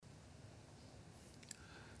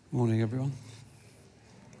Morning, everyone.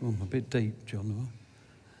 Oh, I'm a bit deep, John.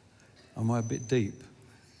 Am I a bit deep?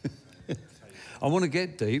 I want to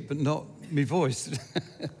get deep, but not my voice.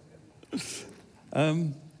 I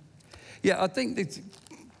think that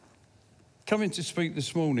coming to speak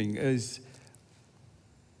this morning is,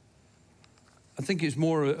 I think it's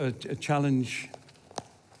more a challenge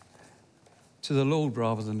to the Lord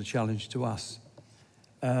rather than a challenge to us.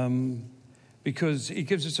 Because he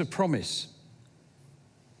gives us a promise.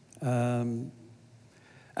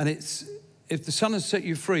 And it's, if the Son has set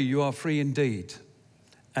you free, you are free indeed.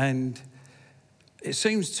 And it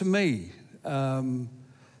seems to me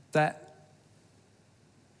that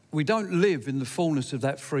we don't live in the fullness of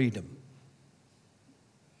that freedom.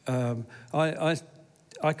 I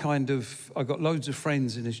got loads of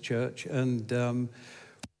friends in this church and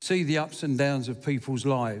see the ups and downs of people's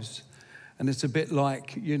lives. And it's a bit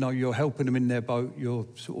like, you're helping them in their boat, you're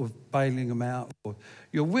sort of bailing them out, or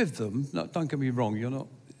you're with them. No, don't get me wrong, you're not.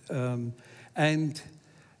 And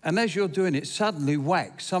as you're doing it, suddenly,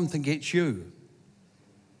 whack, something hits you.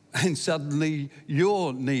 And suddenly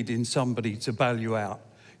you're needing somebody to bail you out.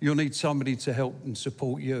 You'll need somebody to help and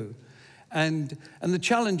support you. And the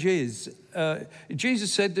challenge is,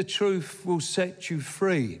 Jesus said the truth will set you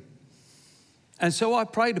free. And so I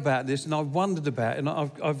prayed about this and I've wondered about it, and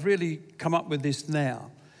I've really come up with this now,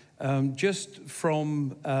 just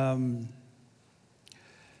from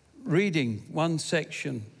reading one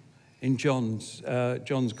section in John's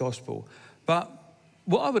Gospel. But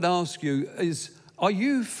what I would ask you is, are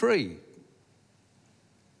you free?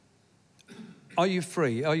 Are you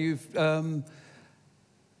free? Are you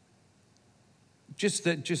just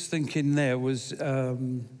thinking there was.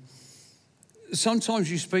 Sometimes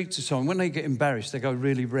you speak to someone, when they get embarrassed, they go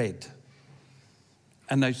really red.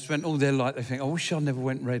 And they've spent all their life, they think, I wish I never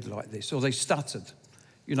went red like this. Or they stuttered.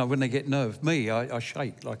 When they get nervous. Me, I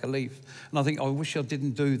shake like a leaf. And I think, I wish I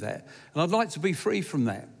didn't do that. And I'd like to be free from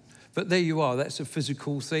that. But there you are, that's a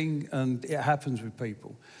physical thing, and it happens with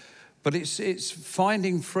people. But it's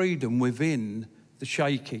finding freedom within the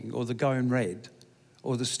shaking, or the going red,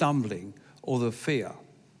 or the stumbling, or the fear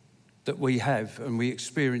that we have and we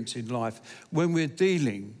experience in life when we're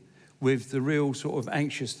dealing with the real sort of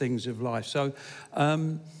anxious things of life. So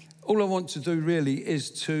all I want to do really is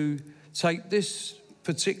to take this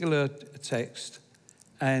particular text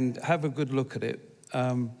and have a good look at it.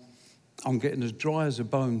 I'm getting as dry as a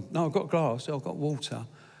bone. No, I've got glass, I've got water,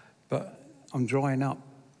 but I'm drying up.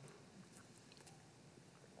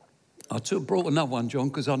 I brought another one, John,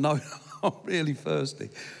 because I know I'm really thirsty.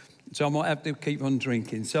 So I might have to keep on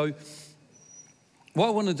drinking. So what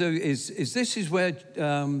I want to do is this is where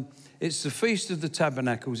it's the Feast of the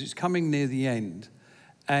Tabernacles. It's coming near the end.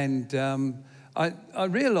 And I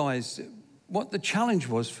realised what the challenge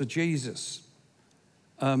was for Jesus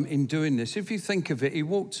in doing this. If you think of it, he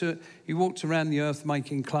walked around the earth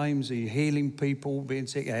making claims, he healing people, being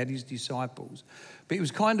sick, he had his disciples. But he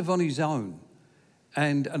was kind of on his own.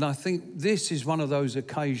 And I think this is one of those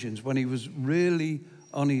occasions when he was really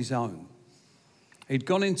on his own. He'd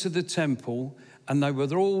gone into the temple and they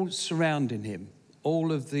were all surrounding him,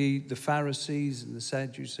 all of the Pharisees and the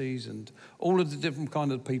Sadducees and all of the different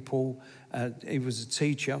kind of people. He was a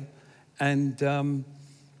teacher. And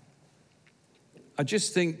I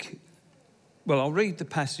just think, well, I'll read the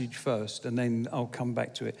passage first and then I'll come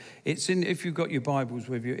back to it. It's in, if you've got your Bibles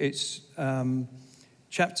with you, it's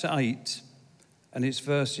chapter 8 and it's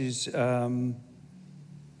verses...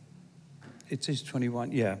 It is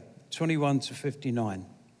 21, 21 to 59.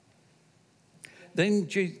 Then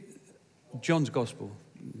John's Gospel.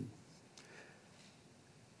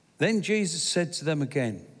 Then Jesus said to them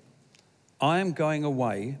again, I am going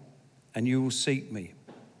away and you will seek me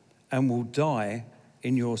and will die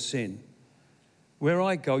in your sin. Where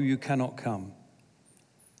I go, you cannot come.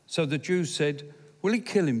 So the Jews said, will he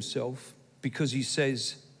kill himself because he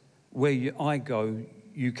says, where I go,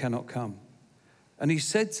 you cannot come? And he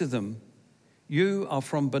said to them, you are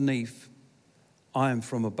from beneath, I am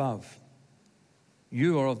from above.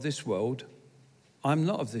 You are of this world, I am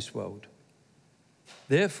not of this world.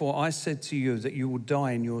 Therefore I said to you that you will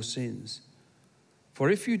die in your sins. For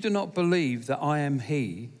if you do not believe that I am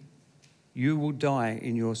he, you will die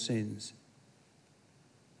in your sins.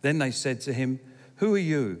 Then they said to him, who are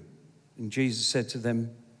you? And Jesus said to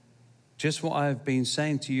them, just what I have been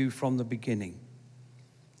saying to you from the beginning.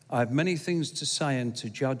 I have many things to say and to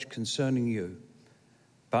judge concerning you,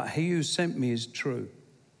 but he who sent me is true,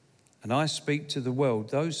 and I speak to the world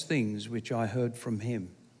those things which I heard from him.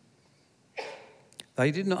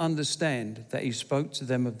 They did not understand that he spoke to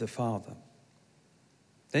them of the Father.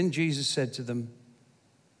 Then Jesus said to them,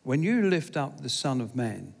 when you lift up the Son of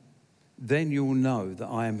Man, then you will know that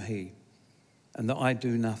I am he, and that I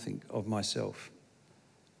do nothing of myself.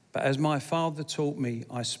 But as my Father taught me,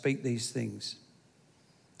 I speak these things,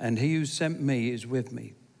 and he who sent me is with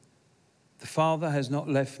me. The Father has not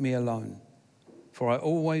left me alone, for I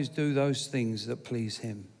always do those things that please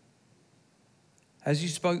him." As he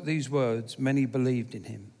spoke these words, many believed in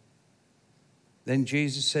him. Then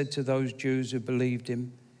Jesus said to those Jews who believed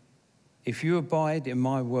him, "If you abide in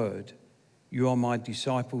my word, you are my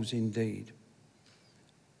disciples indeed.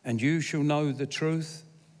 And you shall know the truth,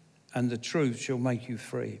 and the truth shall make you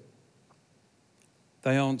free."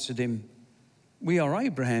 They answered him, "We are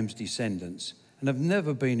Abraham's descendants and have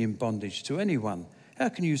never been in bondage to anyone. How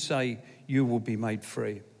can you say you will be made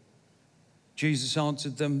free?" Jesus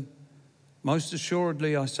answered them, "Most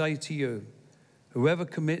assuredly I say to you, whoever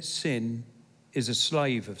commits sin is a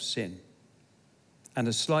slave of sin. And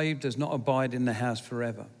a slave does not abide in the house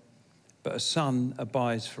forever, but a son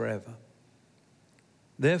abides forever.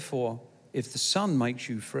 Therefore, if the Son makes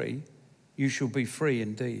you free, you shall be free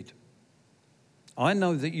indeed. I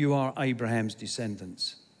know that you are Abraham's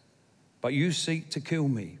descendants, but you seek to kill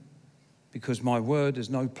me, because my word has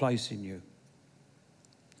no place in you.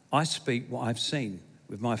 I speak what I've seen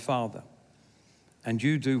with my father, and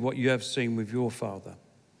you do what you have seen with your father."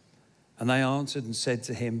 And they answered and said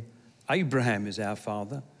to him, "Abraham is our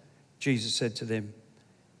father." Jesus said to them,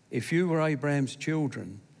 "If you were Abraham's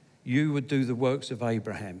children, you would do the works of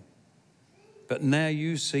Abraham. But now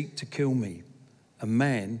you seek to kill me, a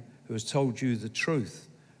man who has told you the truth,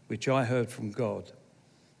 which I heard from God.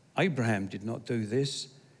 Abraham did not do this.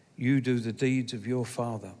 You do the deeds of your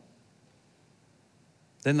father."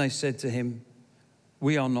 Then they said to him,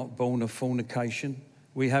 "We are not born of fornication.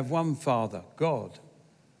 We have one Father, God."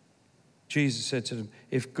 Jesus said to them,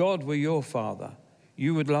 "If God were your Father,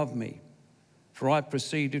 you would love me, for I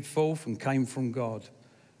proceeded forth and came from God,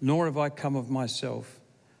 nor have I come of myself,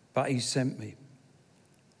 but he sent me.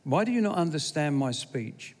 Why do you not understand my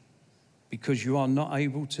speech? Because you are not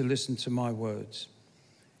able to listen to my words.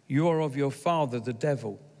 You are of your father, the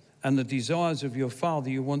devil, and the desires of your father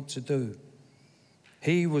you want to do.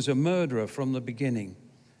 He was a murderer from the beginning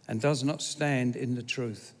and does not stand in the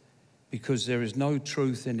truth, because there is no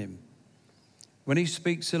truth in him. When he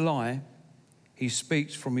speaks a lie, he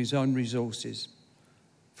speaks from his own resources,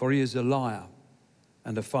 for he is a liar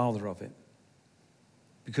and a father of it.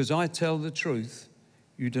 Because I tell the truth,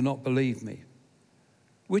 you do not believe me.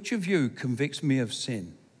 Which of you convicts me of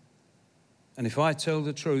sin? And if I tell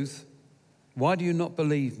the truth, why do you not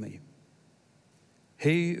believe me?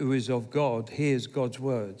 He who is of God hears God's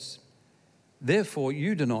words. Therefore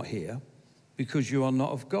you do not hear, because you are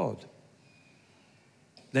not of God."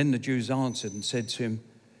 Then the Jews answered and said to him,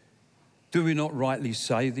 "Do we not rightly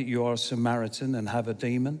say that you are a Samaritan and have a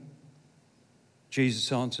demon?"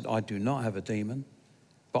 Jesus answered, "I do not have a demon,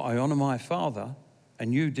 but I honor my Father,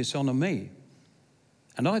 and you dishonor me.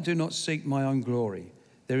 And I do not seek my own glory.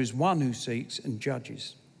 There is one who seeks and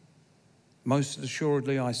judges. Most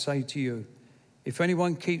assuredly I say to you, if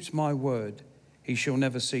anyone keeps my word, he shall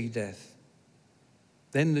never see death."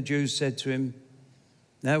 Then the Jews said to him,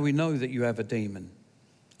 "Now we know that you have a demon.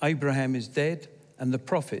 Abraham is dead, and the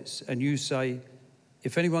prophets, and you say,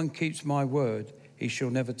 if anyone keeps my word, he shall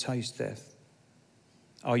never taste death.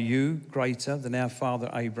 Are you greater than our father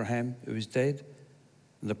Abraham, who is dead?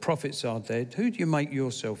 And the prophets are dead. Who do you make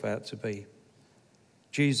yourself out to be?"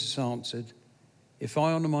 Jesus answered, "If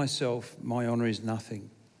I honor myself, my honor is nothing.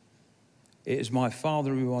 It is my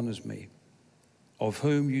Father who honors me, of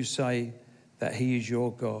whom you say that he is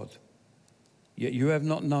your God. Yet you have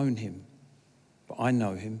not known him, but I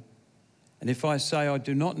know him. And if I say I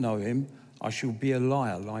do not know him, I shall be a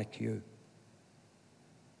liar like you.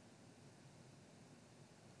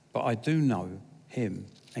 But I do know him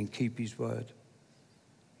and keep his word.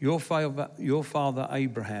 Your father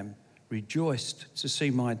Abraham rejoiced to see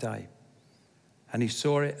my day, and he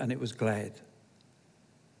saw it and it was glad."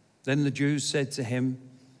 Then the Jews said to him,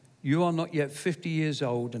 "You are not yet 50 years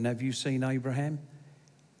old, and have you seen Abraham?"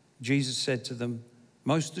 Jesus said to them,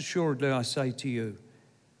 "Most assuredly I say to you,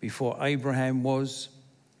 before Abraham was,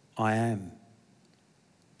 I am."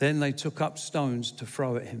 Then they took up stones to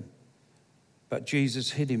throw at him. But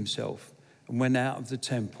Jesus hid himself and went out of the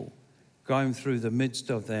temple, going through the midst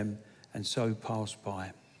of them, and so passed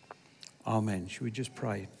by. Amen. Shall we just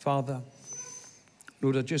pray? Father,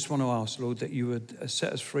 Lord, I just want to ask, Lord, that you would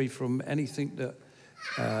set us free from anything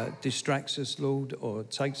that distracts us, Lord, or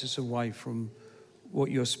takes us away from what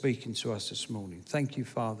you're speaking to us this morning. Thank you,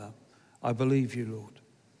 Father. I believe you, Lord.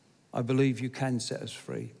 I believe you can set us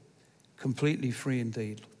free, completely free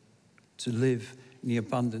indeed, to live in the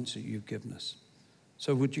abundance that you've given us.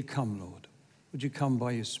 So would you come, Lord? Would you come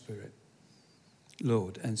by your Spirit,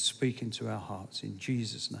 Lord, and speak into our hearts in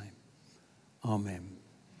Jesus' name? Amen.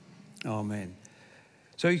 Amen.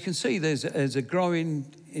 So you can see there's a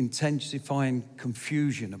growing, intensifying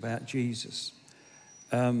confusion about Jesus.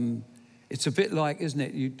 It's a bit like, isn't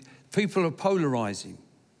it? People are polarizing.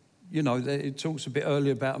 You know, it talks a bit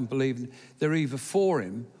earlier about them believing they're either for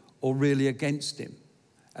him or really against him.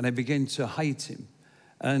 And they begin to hate him.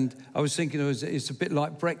 And I was thinking it's a bit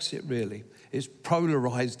like Brexit, really. It's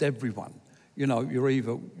polarized everyone. You know, you're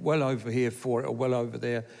either well over here for it or well over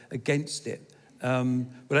there against it. But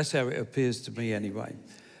that's how it appears to me anyway.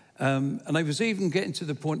 And they was even getting to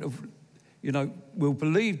the point of, you know, we'll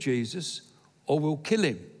believe Jesus or we'll kill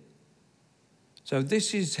him. So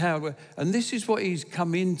this is how, and this is what he's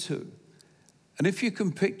come into. And if you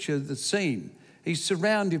can picture the scene, he's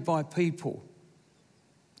surrounded by people.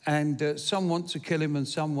 And some want to kill him and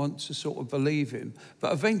some want to sort of believe him.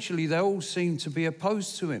 But eventually they all seem to be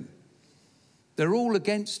opposed to him. They're all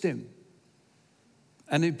against him.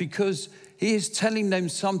 And because he is telling them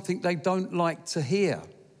something they don't like to hear.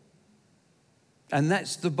 And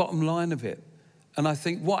that's the bottom line of it. And I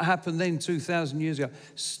think what happened then 2,000 years ago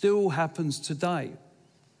still happens today.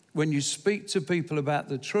 When you speak to people about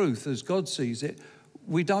the truth as God sees it,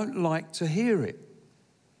 we don't like to hear it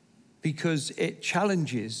because it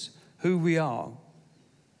challenges who we are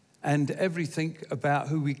and everything about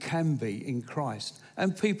who we can be in Christ.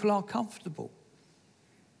 And people are comfortable.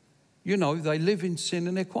 You know, they live in sin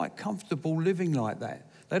and they're quite comfortable living like that.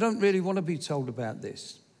 They don't really want to be told about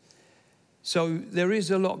this. So there is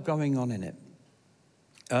a lot going on in it.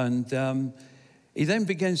 And he then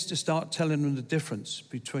begins to start telling them the difference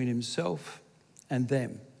between himself and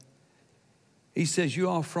them. He says, you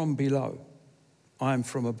are from below, I am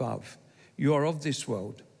from above. You are of this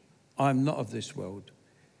world, I am not of this world.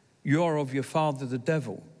 You are of your father the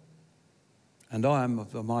devil, and I am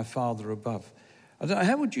of my Father above. I don't know,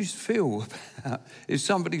 how would you feel about if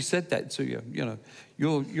somebody said that to you? You know,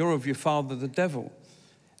 you're of your father the devil.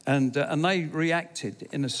 And they reacted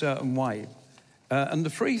in a certain way. And the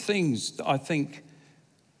three things that I think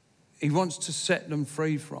he wants to set them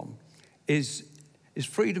free from is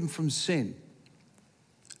freedom from sin.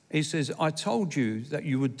 He says, I told you that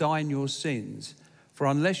you would die in your sins, for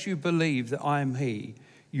unless you believe that I am he,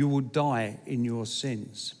 you will die in your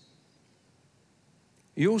sins.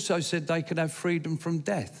 He also said they could have freedom from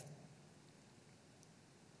death.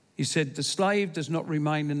 He said, the slave does not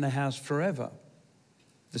remain in the house forever.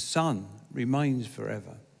 The son remains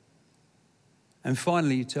forever. And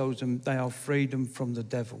finally, he tells them they are freedom from the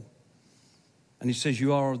devil. And he says,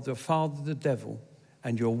 you are of the father the devil,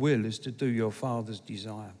 and your will is to do your father's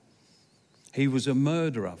desire. He was a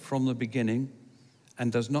murderer from the beginning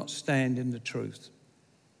and does not stand in the truth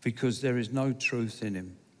because there is no truth in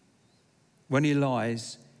him. When he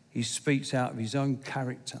lies, he speaks out of his own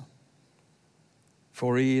character,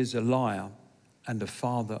 for he is a liar and a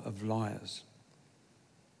father of liars.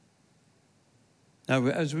 Now,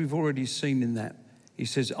 as we've already seen in that, he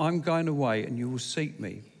says, I'm going away and you will seek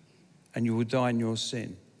me and you will die in your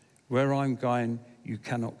sin. Where I'm going, you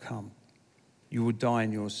cannot come. You will die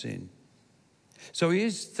in your sin. So he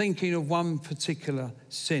is thinking of one particular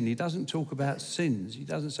sin. He doesn't talk about sins. He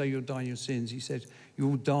doesn't say you'll die in your sins. He says you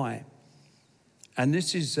will die. And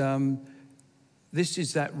this is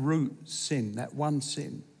that root sin, that one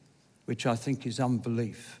sin, which I think is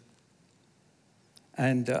unbelief.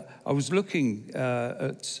 And I was looking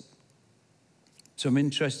at some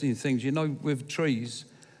interesting things. You know, with trees,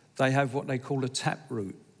 they have what they call a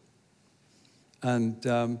taproot. And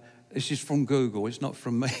this is from Google, it's not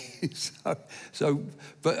from me.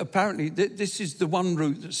 But apparently this is the one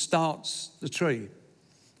root that starts the tree.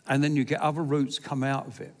 And then you get other roots come out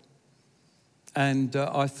of it. And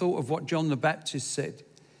I thought of what John the Baptist said.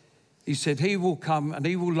 He said, he will come and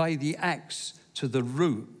he will lay the axe to the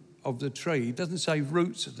root of the tree. He doesn't say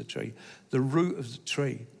roots of the tree, the root of the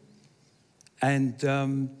tree. And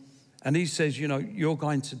he says, you know, you're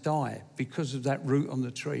going to die because of that root on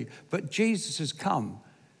the tree. But Jesus has come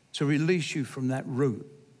to release you from that root.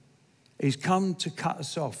 He's come to cut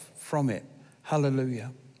us off from it.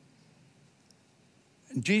 Hallelujah.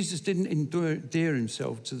 And Jesus didn't endear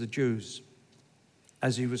himself to the Jews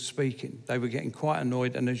as he was speaking. They were getting quite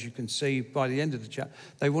annoyed. And as you can see, by the end of the chapter,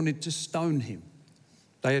 they wanted to stone him.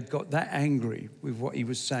 They had got that angry with what he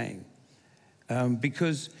was saying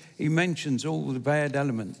because he mentions all the bad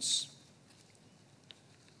elements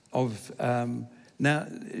of, now,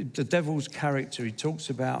 the devil's character. He talks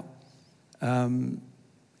about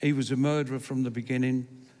he was a murderer from the beginning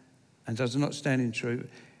and does not stand in truth.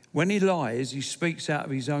 When he lies, he speaks out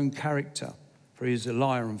of his own character, for he is a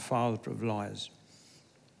liar and father of liars.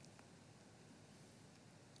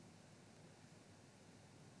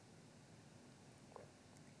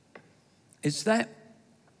 It's that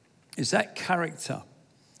character,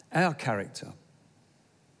 our character.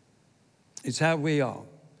 It's how we are.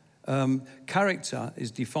 Character is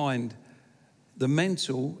defined the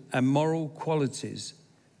mental and moral qualities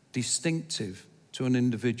distinctive to an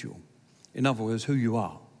individual. In other words, who you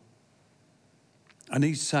are. And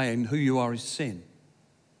he's saying who you are is sin.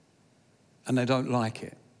 And they don't like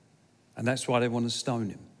it. And that's why they want to stone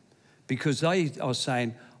him. Because they are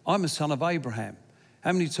saying, I'm a son of Abraham.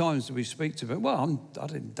 How many times do we speak to him? Well, I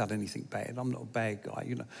didn't done anything bad. I'm not a bad guy,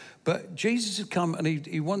 you know. But Jesus had come and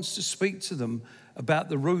he wants to speak to them about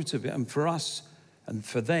the root of it. And for us and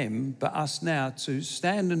for them, but us now to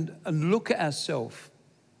stand and look at ourselves.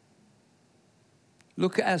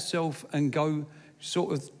 Look at ourselves and go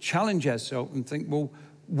sort of challenge ourselves and think, well,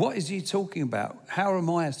 what is he talking about? How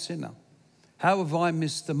am I a sinner? How have I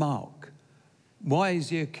missed the mark? Why is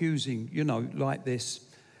he accusing, like this?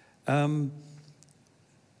 And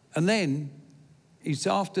then it's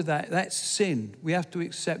after that's sin. We have to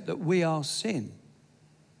accept that we are sin.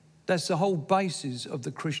 That's the whole basis of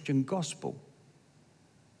the Christian gospel,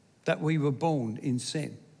 that we were born in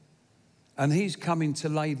sin. And he's coming to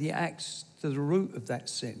lay the axe to the root of that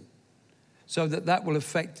sin so that will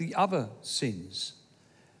affect the other sins.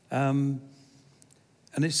 And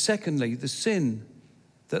it's secondly, the sin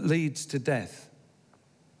that leads to death.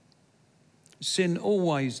 Sin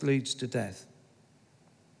always leads to death.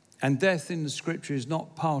 And death in the scripture is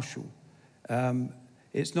not partial.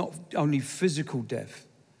 It's not only physical death.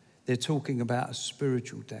 They're talking about a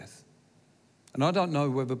spiritual death. And I don't know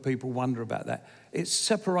whether people wonder about that. It's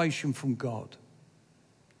separation from God.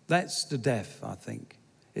 That's the death, I think.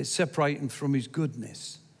 It's separating from his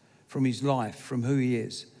goodness, from his life, from who he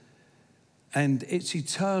is. And it's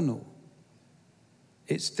eternal.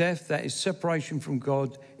 It's death that is separation from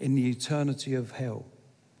God in the eternity of hell.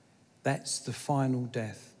 That's the final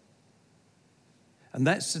death. And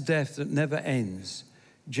that's the death that never ends.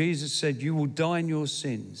 Jesus said, you will die in your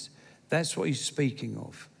sins. That's what he's speaking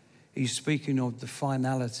of. He's speaking of the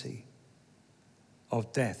finality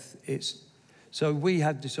of death. So we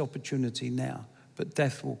have this opportunity now, but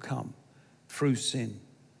death will come through sin.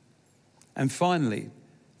 And finally,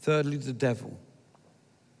 thirdly, the devil.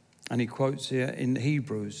 And he quotes here in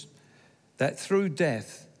Hebrews that through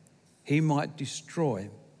death he might destroy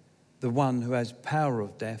the one who has power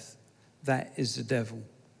of death. That is the devil.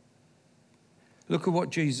 Look at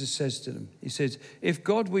what Jesus says to them. He says, if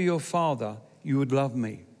God were your father, you would love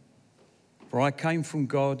me. For I came from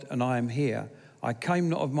God and I am here. I came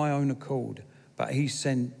not of my own accord, but he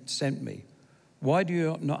sent me. Why do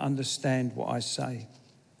you not understand what I say?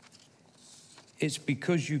 It's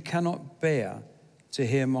because you cannot bear to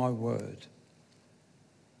hear my word.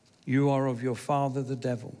 You are of your father, the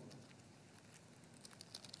devil.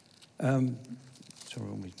 It's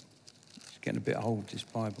getting a bit old, this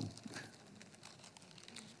Bible.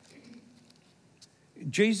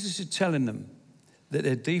 Jesus is telling them that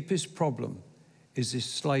their deepest problem is this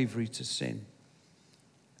slavery to sin.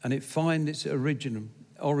 And it finds its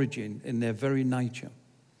origin in their very nature.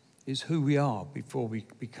 It's who we are before we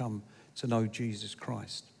become to know Jesus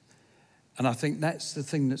Christ. And I think that's the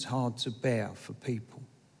thing that's hard to bear for people.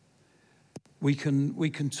 We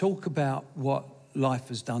can talk about what life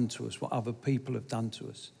has done to us, what other people have done to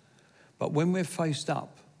us. But when we're faced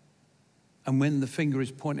up and when the finger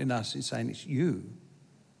is pointing at us and saying, it's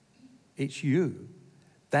you,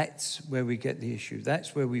 that's where we get the issue.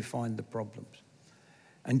 That's where we find the problems.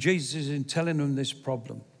 And Jesus is in telling them this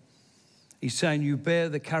problem. He's saying, you bear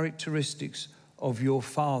the characteristics of your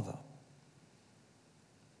father.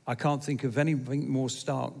 I can't think of anything more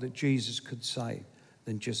stark that Jesus could say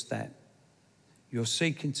than just that. You're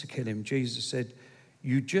seeking to kill him. Jesus said,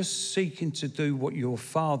 you're just seeking to do what your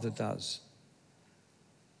father does.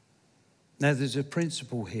 Now, there's a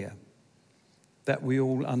principle here that we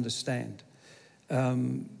all understand.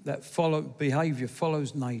 That behavior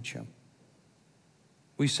follows nature.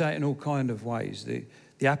 We say it in all kinds of ways. The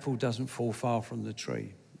apple doesn't fall far from the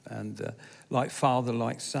tree. And like father,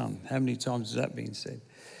 like son. How many times has that been said?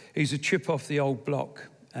 He's a chip off the old block.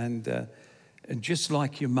 And just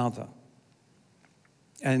like your mother.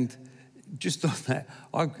 And just on that,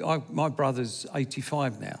 my brother's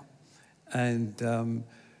 85 now. And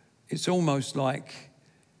it's almost like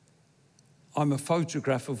I'm a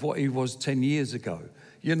photograph of what he was 10 years ago.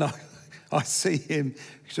 I see him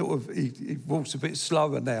he walks a bit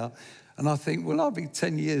slower now. And I think, well, I'll be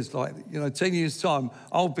 10 years 10 years time,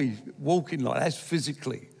 I'll be walking like that's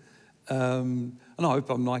physically. And And I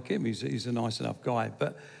hope I'm like him. He's a nice enough guy.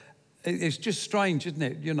 But it's just strange, isn't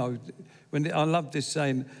it? You know, when I love this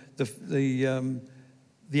saying,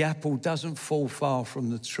 the apple doesn't fall far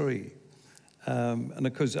from the tree. And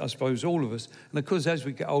of course, I suppose all of us, and of course, as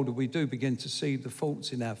we get older, we do begin to see the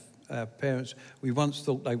faults in our parents. We once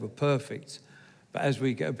thought they were perfect, but as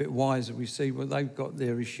we get a bit wiser, we see, well, they've got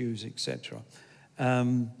their issues, etc.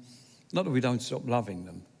 Not that we don't stop loving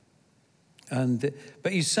them.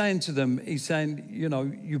 But he's saying to them, you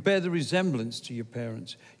know, you bear the resemblance to your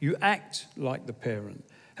parents. You act like the parent,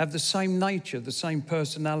 have the same nature, the same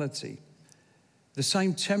personality, the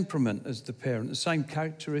same temperament as the parent, the same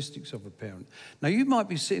characteristics of a parent. Now, you might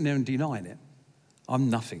be sitting there and denying it. I'm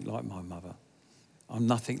nothing like my mother. I'm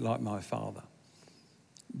nothing like my father.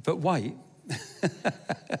 But wait,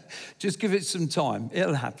 just give it some time.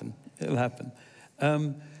 It'll happen. It'll happen.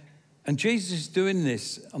 And Jesus is doing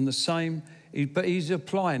this on the same, but he's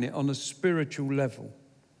applying it on a spiritual level.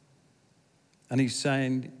 And he's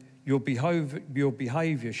saying, your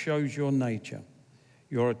behavior shows your nature.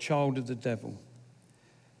 You're a child of the devil.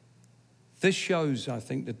 This shows, I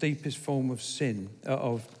think, the deepest form of sin,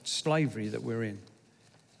 of slavery that we're in.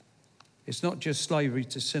 It's not just slavery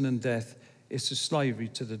to sin and death, it's a slavery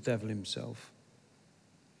to the devil himself.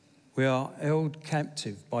 We are held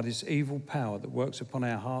captive by this evil power that works upon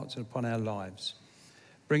our hearts and upon our lives,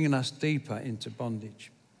 bringing us deeper into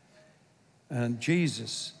bondage. And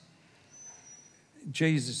Jesus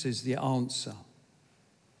is the answer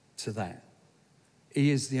to that. He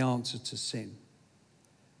is the answer to sin.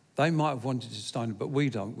 They might have wanted to stone him, but we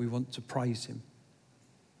don't. We want to praise him.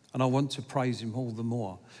 And I want to praise him all the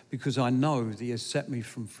more because I know that he has set me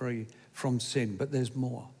free from sin, but there's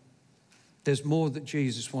more. There's more that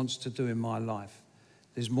Jesus wants to do in my life.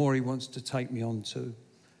 There's more he wants to take me on to.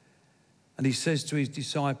 And he says to his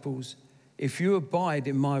disciples, if you abide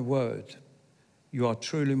in my word, you are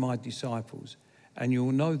truly my disciples, and you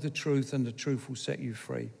will know the truth, and the truth will set you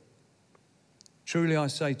free. Truly I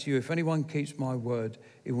say to you, if anyone keeps my word,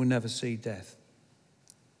 he will never see death.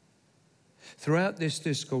 Throughout this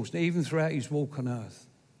discourse, and even throughout his walk on earth,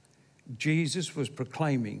 Jesus was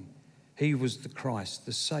proclaiming he was the Christ,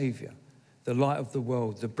 the Saviour, the light of the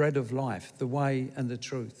world, the bread of life, the way and the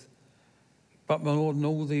truth. But more than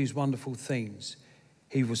all these wonderful things,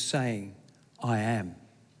 he was saying, I am,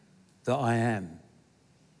 that I am.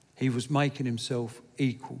 He was making himself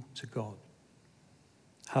equal to God.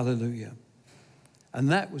 Hallelujah. And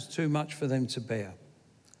that was too much for them to bear.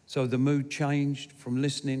 So the mood changed from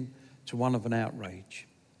listening to one of an outrage.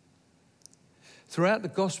 Throughout the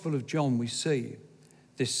Gospel of John, we see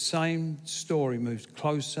this same story moves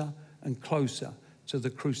closer and closer to the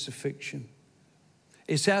crucifixion.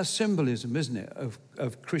 It's our symbolism, isn't it,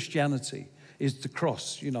 of Christianity, is the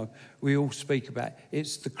cross. You know, we all speak about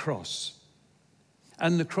it's the cross.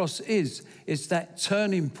 And the cross it's that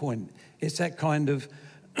turning point. It's that kind of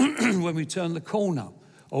when we turn the corner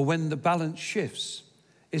or when the balance shifts.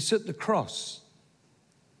 It's at the cross.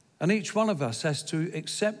 And each one of us has to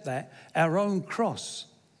accept that, our own cross.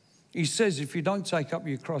 He says, if you don't take up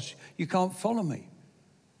your cross, you can't follow me.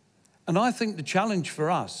 And I think the challenge for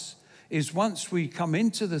us is once we come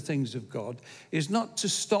into the things of God, is not to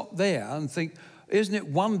stop there and think, isn't it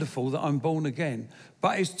wonderful that I'm born again?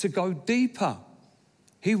 But it's to go deeper.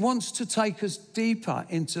 He wants to take us deeper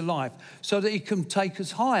into life so that he can take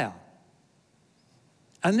us higher.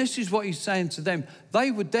 And this is what he's saying to them.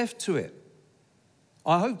 They were deaf to it.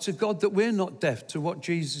 I hope to God that we're not deaf to what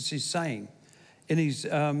Jesus is saying in his,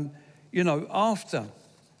 after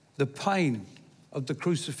the pain of the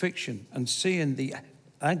crucifixion and seeing the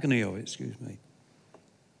agony of it,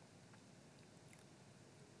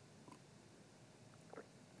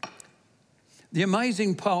 The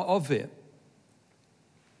amazing part of it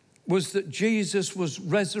was that Jesus was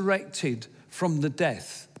resurrected from the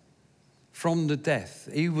death.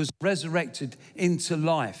 He was resurrected into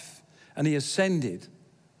life and he ascended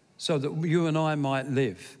so that you and I might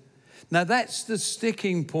live. Now that's the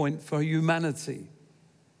sticking point for humanity.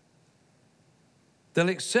 They'll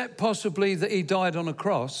accept possibly that he died on a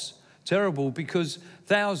cross, terrible, because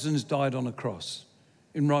thousands died on a cross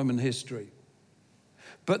in Roman history.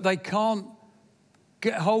 But they can't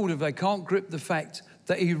they can't grip the fact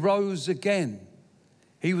that he rose again.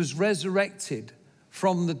 He was resurrected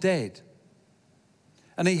from the dead.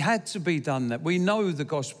 And he had to be done that. We know the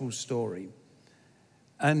gospel story.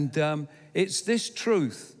 And it's this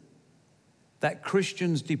truth that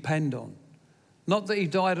Christians depend on. Not that he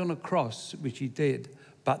died on a cross, which he did,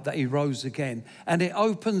 but that he rose again. And it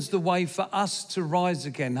opens the way for us to rise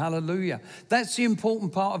again. Hallelujah. That's the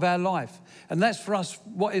important part of our life. And that's for us,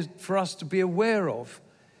 what is for us to be aware of.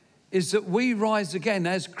 is that we rise again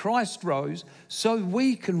as Christ rose, so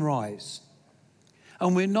we can rise.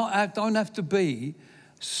 And don't have to be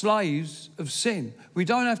slaves of sin. We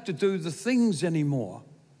don't have to do the things anymore.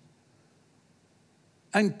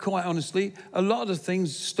 And quite honestly, a lot of the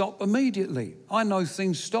things stop immediately. I know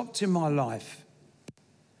things stopped in my life.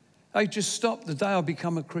 They just stopped the day I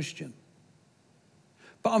become a Christian.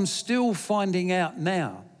 But I'm still finding out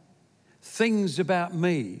now things about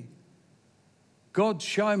me. God's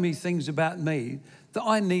showing me things about me that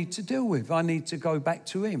I need to deal with. I need to go back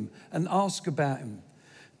to him and ask about him.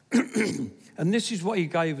 And this is what he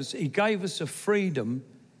gave us. He gave us a freedom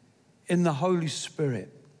in the Holy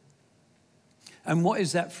Spirit. And what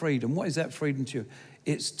is that freedom? What is that freedom to you?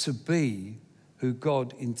 It's to be who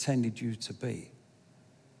God intended you to be.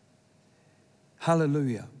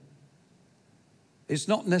 Hallelujah. It's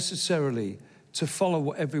not necessarily to follow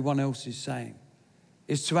what everyone else is saying.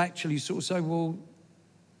 It's to actually sort of say, well,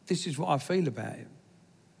 this is what I feel about it.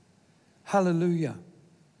 Hallelujah.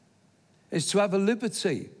 It's to have a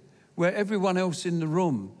liberty where everyone else in the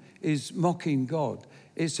room is mocking God.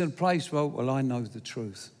 It's a place where, well, I know the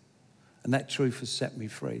truth. And that truth has set me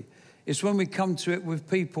free. It's when we come to it with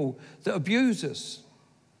people that abuse us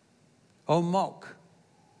or mock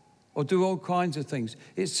or do all kinds of things.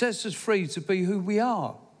 It sets us free to be who we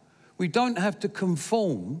are. We don't have to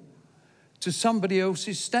conform to somebody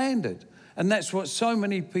else's standard. And that's what so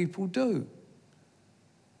many people do.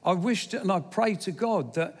 I wish and I pray to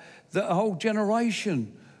God that a whole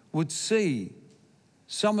generation would see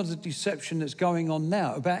some of the deception that's going on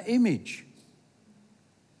now about image.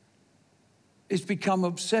 It's become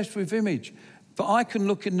obsessed with image. But I can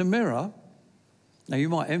look in the mirror. Now, you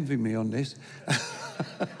might envy me on this.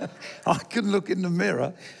 I can look in the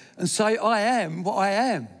mirror and say, I am what I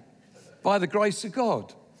am by the grace of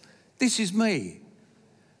God. This is me.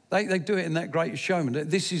 They do it in that Greatest Showman.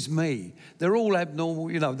 This is me. They're all abnormal,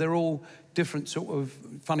 they're all different sort of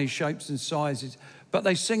funny shapes and sizes. But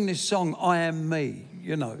they sing this song, I am me,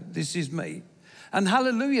 this is me. And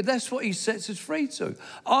hallelujah, that's what he sets us free to.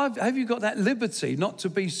 Have you got that liberty not to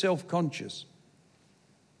be self-conscious?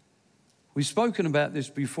 We've spoken about this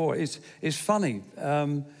before. It's funny.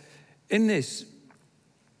 In this,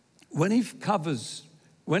 when he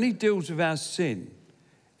deals with our sin,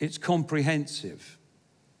 it's comprehensive.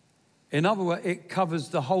 In other words, it covers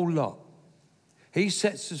the whole lot. He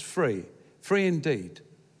sets us free indeed.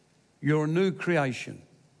 You're a new creation.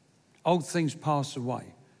 Old things pass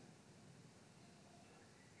away.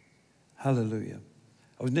 Hallelujah.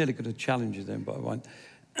 I was nearly going to challenge you then, but I won't.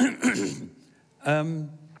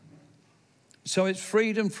 So it's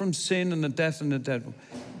freedom from sin and the death and the devil.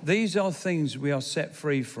 These are things we are set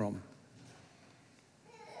free from.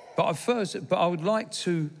 But I would like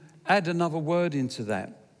to add another word into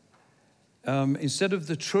that. Instead of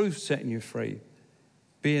the truth setting you free,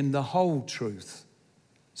 being the whole truth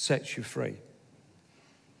sets you free.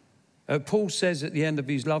 Paul says at the end of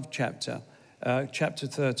his love chapter, chapter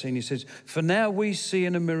 13, he says, for now we see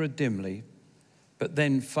in a mirror dimly, but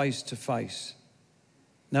then face to face.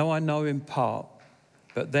 Now I know in part,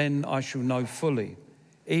 but then I shall know fully,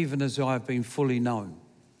 even as I have been fully known.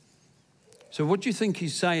 So what do you think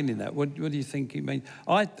he's saying in that? What do you think he means?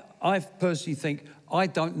 I personally think I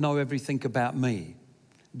don't know everything about me.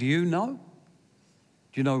 Do you know?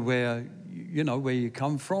 Do you know where you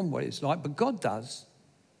come from, what it's like? But God does.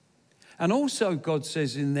 And also God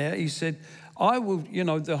says in there, he said, I will,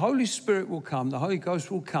 the Holy Spirit will come, the Holy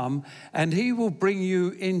Ghost will come, and he will bring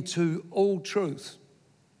you into all truth.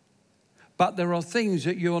 But there are things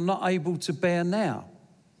that you're not able to bear now.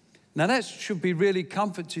 Now that should be really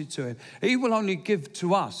comforting to him. He will only give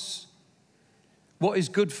to us what is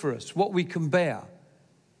good for us, what we can bear.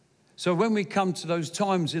 So when we come to those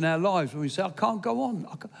times in our lives when we say, I can't go on,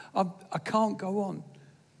 I can't go on.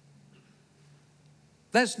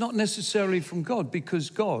 That's not necessarily from God, because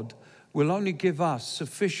God will only give us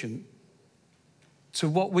sufficient to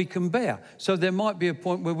what we can bear. So there might be a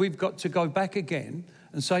point where we've got to go back again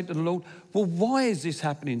and say to the Lord, well, why is this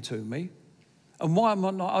happening to me? And why am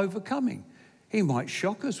I not overcoming? He might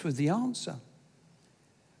shock us with the answer.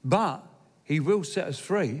 But he will set us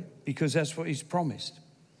free, because that's what he's promised.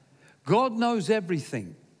 God knows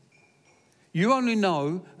everything. You only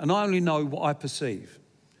know, and I only know what I perceive,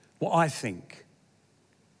 what I think.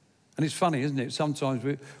 And it's funny, isn't it? Sometimes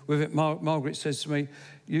with it, Margaret says to me,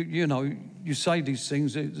 you say these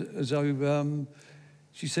things as though,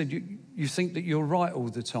 she said, you think that you're right all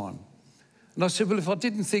the time. And I said, well, if I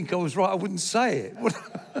didn't think I was right, I wouldn't say it.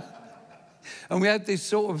 And we had this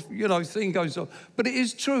sort of, thing goes on. But it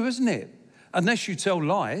is true, isn't it? Unless you tell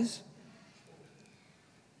lies.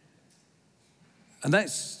 And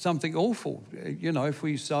that's something awful, if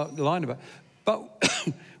we start lying about it. But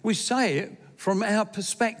we say it from our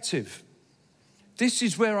perspective. This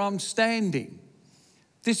is where I'm standing.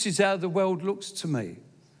 This is how the world looks to me.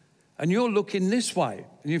 And you're looking this way.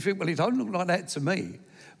 And you think, well, it don't look like that to me.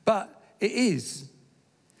 But it is.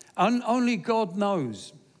 Only God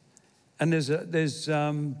knows. And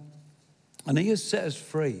and he has set us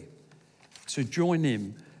free to join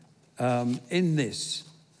him in this.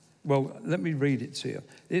 Well, let me read it to you.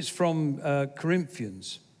 It's from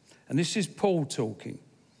Corinthians. And this is Paul talking.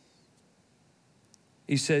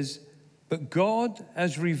 He says, but God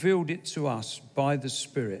has revealed it to us by the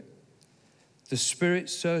Spirit. The Spirit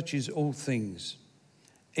searches all things,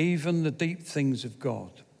 even the deep things of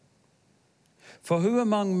God. For who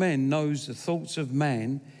among men knows the thoughts of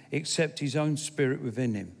man except his own spirit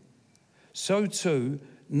within him? So too,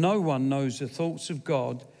 no one knows the thoughts of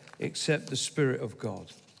God except the Spirit of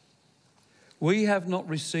God. We have not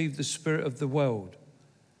received the spirit of the world,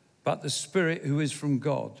 but the Spirit who is from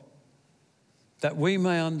God, that we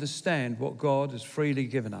may understand what God has freely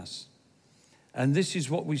given us. And this is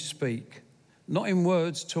what we speak, not in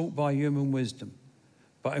words taught by human wisdom,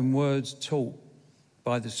 but in words taught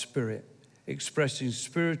by the Spirit, expressing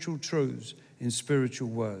spiritual truths in spiritual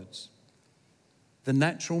words. The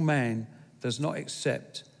natural man does not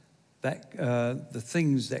accept that the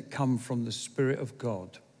things that come from the Spirit of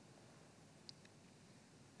God.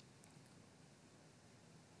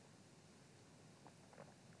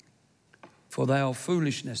 For they are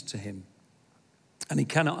foolishness to him, and he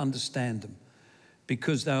cannot understand them,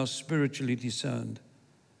 because they are spiritually discerned.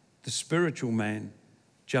 The spiritual man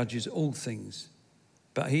judges all things,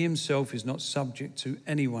 but he himself is not subject to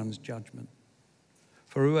anyone's judgment.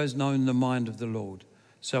 For who has known the mind of the Lord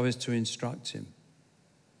so as to instruct him?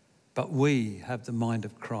 But we have the mind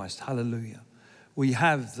of Christ. Hallelujah. We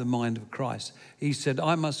have the mind of Christ. He said,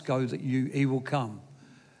 I must go that he will come,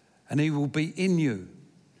 and he will be in you.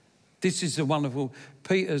 This is the wonderful,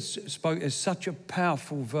 Peter spoke as such a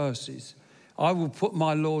powerful verses. I will put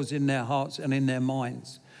my laws in their hearts and in their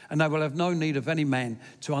minds, and they will have no need of any man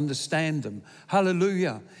to understand them.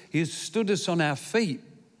 Hallelujah. He has stood us on our feet.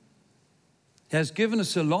 He has given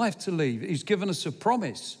us a life to live. He's given us a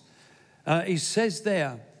promise. He says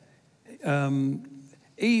there,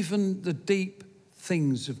 even the deep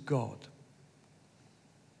things of God.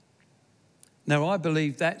 Now, I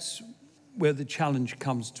believe that's where the challenge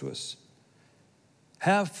comes to us.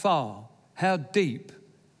 How far, how deep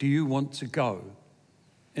do you want to go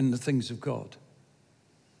in the things of God?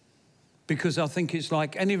 Because I think it's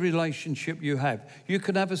like any relationship you have. You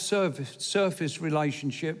can have a surface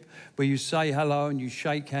relationship where you say hello and you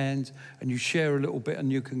shake hands and you share a little bit and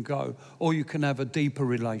you can go. Or you can have a deeper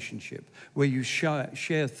relationship where you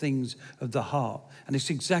share things of the heart. And it's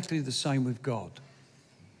exactly the same with God.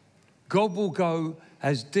 God will go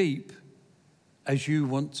as deep as you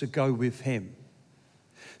want to go with him.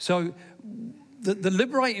 So the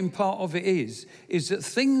liberating part of it is that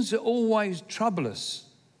things that always trouble us,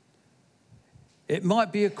 it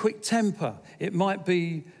might be a quick temper, it might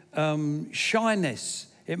be shyness,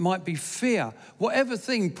 it might be fear. Whatever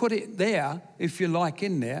thing, put it there, if you like,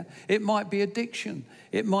 in there. It might be addiction.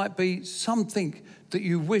 It might be something that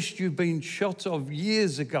you wished you'd been shot of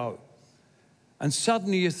years ago. And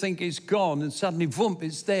suddenly you think it's gone and suddenly, boom,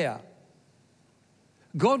 it's there.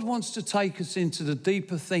 God wants to take us into the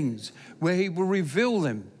deeper things where he will reveal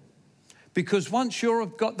them. Because once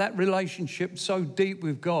you've got that relationship so deep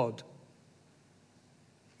with God,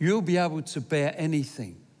 you'll be able to bear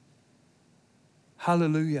anything.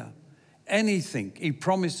 Hallelujah. Anything. He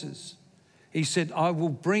promises. He said, I will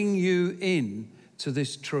bring you in to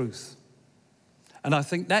this truth. And I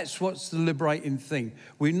think that's what's the liberating thing.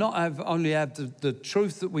 We not only have the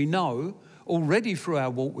truth that we know already through our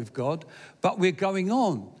walk with God, but we're going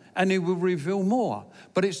on and he will reveal more.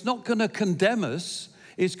 But it's not going to condemn us.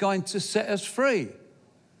 It's going to set us free.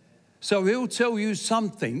 So he'll tell you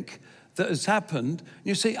something that has happened. And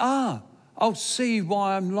you say, I'll see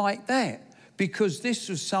why I'm like that. Because this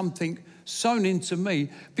was something sown into me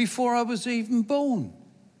before I was even born.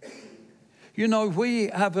 You know, we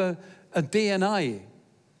have a DNA.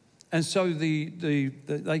 And so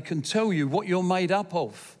they can tell you what you're made up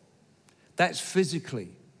of. That's physically.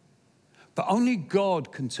 But only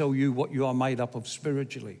God can tell you what you are made up of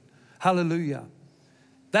spiritually. Hallelujah.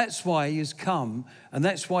 That's why he has come. And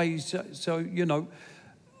that's why he's so, you know,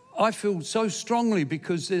 I feel so strongly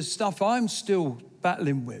because there's stuff I'm still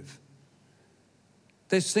battling with.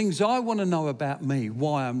 There's things I want to know about me,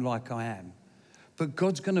 why I'm like I am. But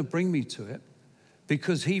God's going to bring me to it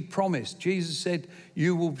because he promised. Jesus said,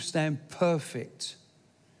 you will stand perfect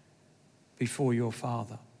before your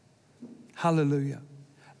Father. Hallelujah.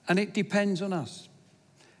 And it depends on us.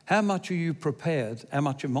 How much are you prepared? How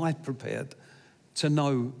much am I prepared to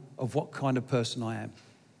know of what kind of person I am?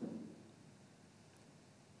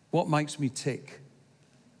 What makes me tick?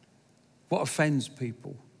 What offends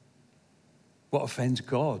people? What offends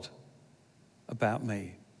God about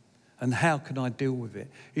me? And how can I deal with it?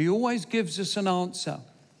 He always gives us an answer.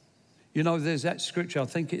 You know, there's that scripture, I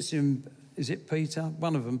think it's in, is it Peter?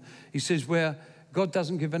 One of them. He says where God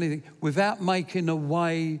doesn't give anything without making a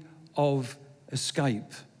way of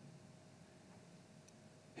escape.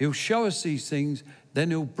 He'll show us these things, then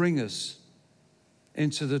he'll bring us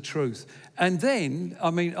into the truth. And then,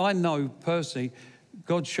 I mean, I know personally,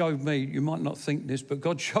 God showed me, you might not think this, but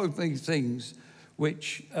God showed me things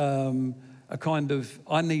which are kind of,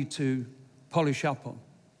 I need to polish up on.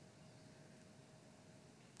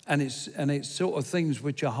 And it's sort of things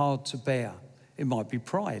which are hard to bear. It might be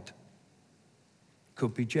pride.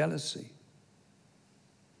 Could be jealousy.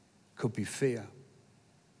 Could be fear.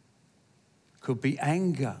 Could be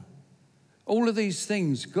anger. All of these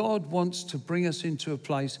things, God wants to bring us into a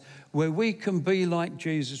place where we can be like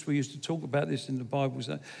Jesus. We used to talk about this in the Bible,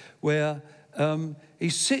 where he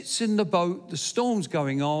sits in the boat, the storm's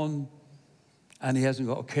going on, and he hasn't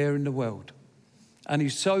got a care in the world. And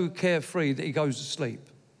he's so carefree that he goes to sleep.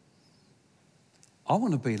 I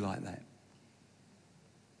want to be like that.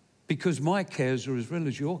 Because my cares are as real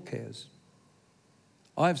as your cares.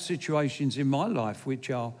 I have situations in my life which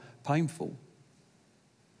are painful.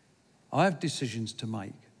 I have decisions to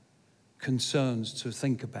make, concerns to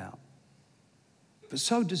think about. But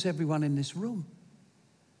so does everyone in this room.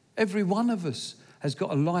 Every one of us has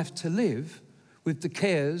got a life to live with the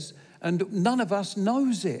cares, and none of us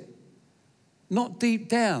knows it. Not deep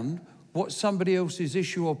down what somebody else's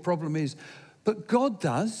issue or problem is, but God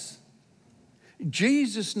does.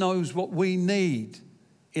 Jesus knows what we need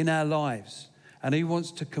in our lives, and he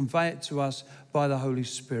wants to convey it to us by the Holy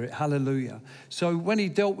Spirit. Hallelujah. So when he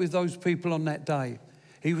dealt with those people on that day,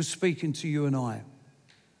 he was speaking to you and I.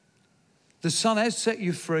 The Son has set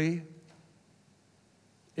you free.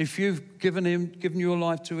 If you've given your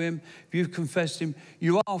life to him, if you've confessed him,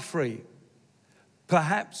 you are free.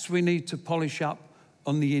 Perhaps we need to polish up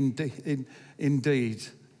on the indeed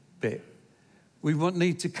bit. We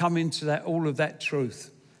need to come into that, all of that truth.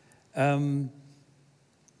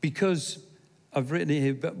 Because I've written it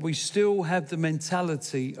here, but we still have the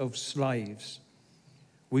mentality of slaves.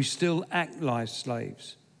 We still act like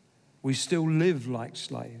slaves. We still live like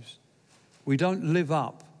slaves. We don't live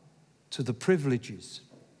up to the privileges.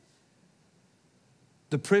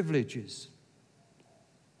 The privileges.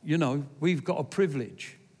 You know, we've got a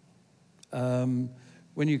privilege.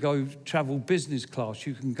 When you go travel business class,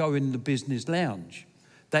 you can go in the business lounge.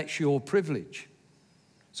 That's your privilege.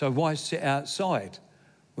 So why sit outside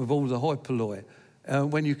with all the hoi polloi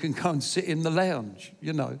when you can go and sit in the lounge,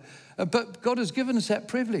 you know? But God has given us that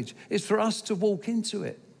privilege. It's for us to walk into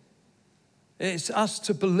it. It's us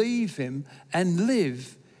to believe him and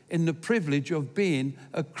live in the privilege of being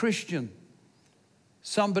a Christian.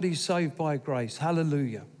 Somebody saved by grace.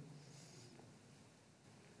 Hallelujah.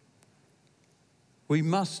 We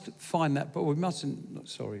must find that, but we mustn't,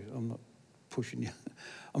 sorry, I'm not pushing you.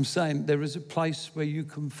 I'm saying there is a place where you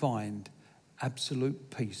can find absolute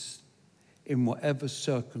peace in whatever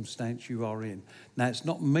circumstance you are in. Now, it's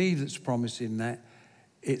not me that's promising that.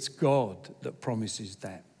 It's God that promises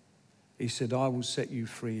that. He said, I will set you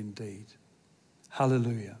free indeed.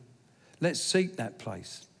 Hallelujah. Let's seek that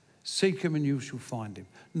place. Seek him and you shall find him.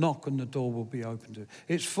 Knock and the door will be opened to you.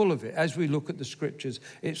 It's full of it. As we look at the scriptures,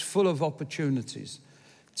 it's full of opportunities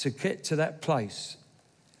to get to that place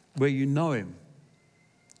where you know him.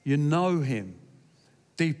 You know him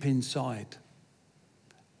deep inside.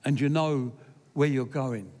 And you know where you're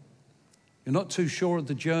going. You're not too sure of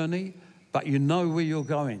the journey, but you know where you're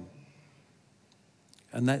going.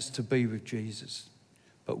 And that's to be with Jesus.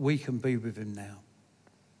 But we can be with him now.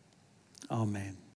 Amen.